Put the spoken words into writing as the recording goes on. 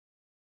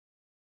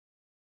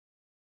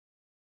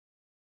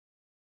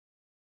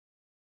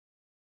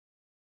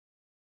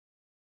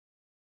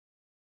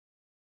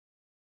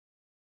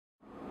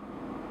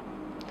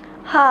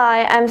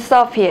Hi, I'm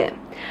Sophia.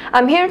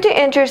 I'm here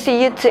to introduce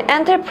you to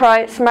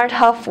Enterprise Smart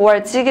Hub for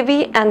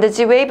ZigBee and the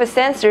Z-웨이브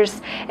sensors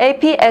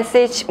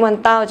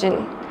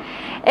AP-SH1000.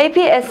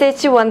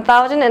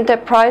 AP-SH1000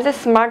 Enterprise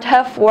Smart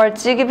Hub for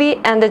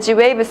ZigBee and the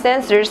Z-웨이브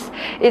sensors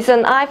is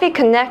an IP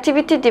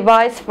connectivity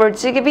device for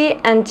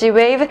ZigBee and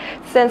Z-웨이브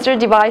sensor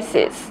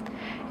devices.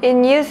 It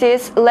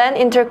uses LAN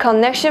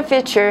interconnection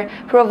feature,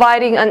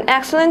 providing an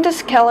excellent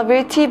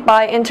scalability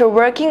by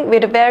interworking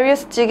with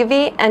various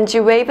ZigBee and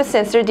Z-웨이브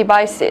sensor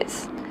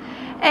devices.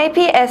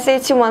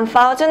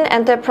 AP-SH1000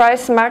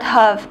 Enterprise Smart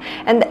Hub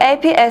and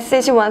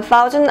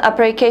AP-SH1000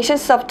 application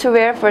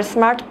software for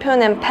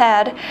smartphone and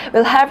pad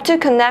will help to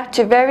connect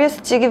to various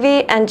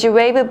ZigBee and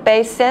Z-웨이브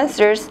based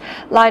sensors,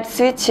 light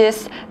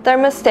switches,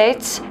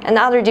 thermostats, and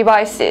other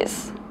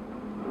devices.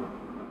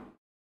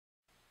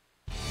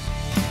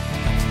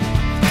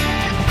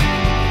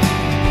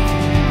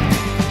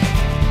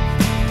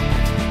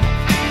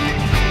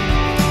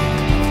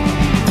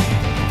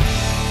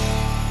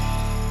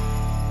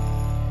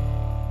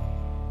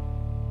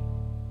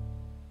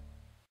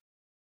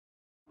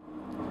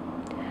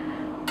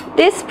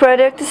 This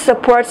product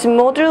supports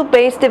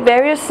module-based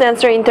various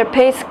sensor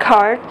interface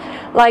cards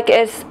like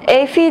as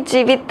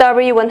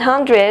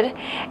AP-GW100,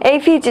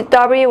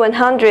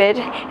 AP-GW100,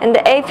 and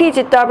the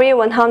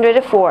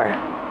AP-GW104.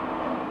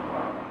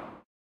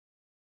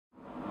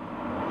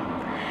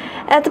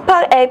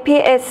 AddPac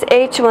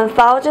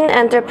AP-SH1000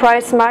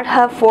 Enterprise Smart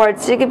Hub for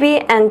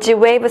ZigBee and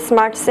Z-웨이브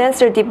smart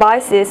sensor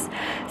devices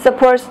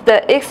supports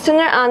the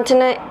external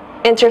antenna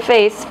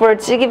interface for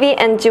ZigBee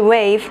and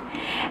Z-웨이브,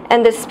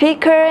 and the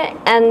speaker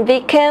and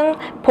beacon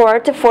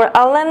port for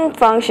alarm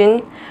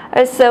function,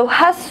 also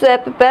hot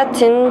swap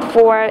button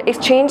for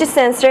exchange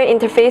sensor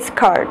interface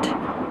card.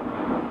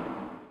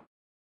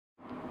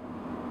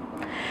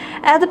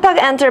 AddPac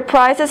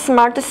Enterprise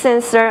Smart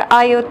Sensor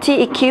IoT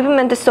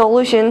equipment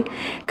solution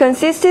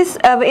consists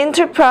of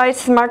Enterprise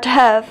Smart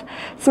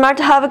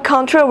Hub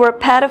controller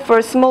pad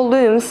for small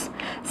rooms,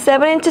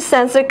 7-inch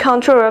sensor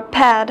controller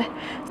pad,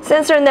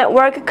 sensor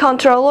network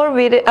controller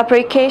with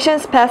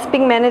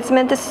application-specific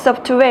management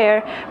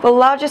software for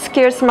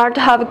large-scale smart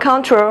hub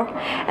control,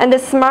 and the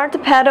smart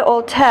pad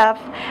or tab,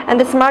 and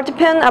the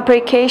smartphone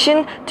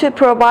application to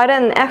provide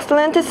an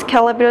excellent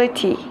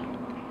scalability.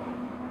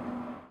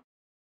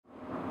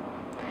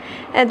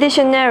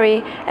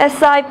 Additionally,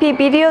 SIP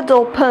video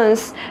door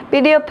phones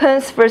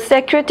for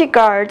security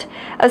guard,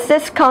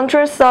 access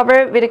control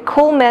server with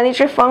call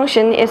manager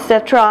function,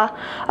 etc.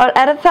 are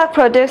AddPac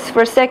products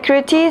for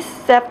security,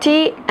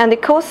 safety, and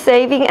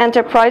cost-saving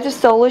enterprise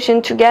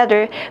solution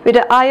together with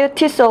the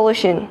IoT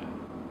solution.